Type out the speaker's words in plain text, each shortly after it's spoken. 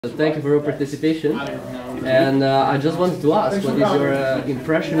Thank you for your participation, and I just wanted to ask, what is your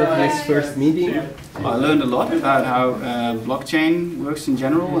impression of this first meeting? I learned a lot about how blockchain works in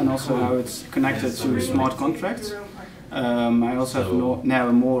general and also how it's connected to smart contracts. I also have now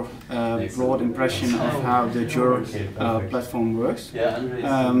a more broad impression of how the Jur platform works. So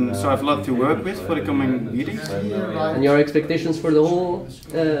I have a lot to work with for the coming meetings. And your expectations for the whole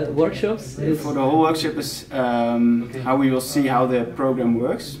workshops? For the whole workshop is how we will see how the program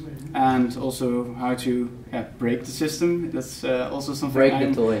works, and also how to break the system. That's also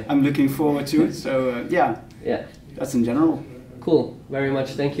something I'm looking forward to. So yeah, that's in general. Cool. Very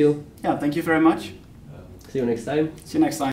much. Thank you. Yeah, thank you very much. See you next time. See you next time.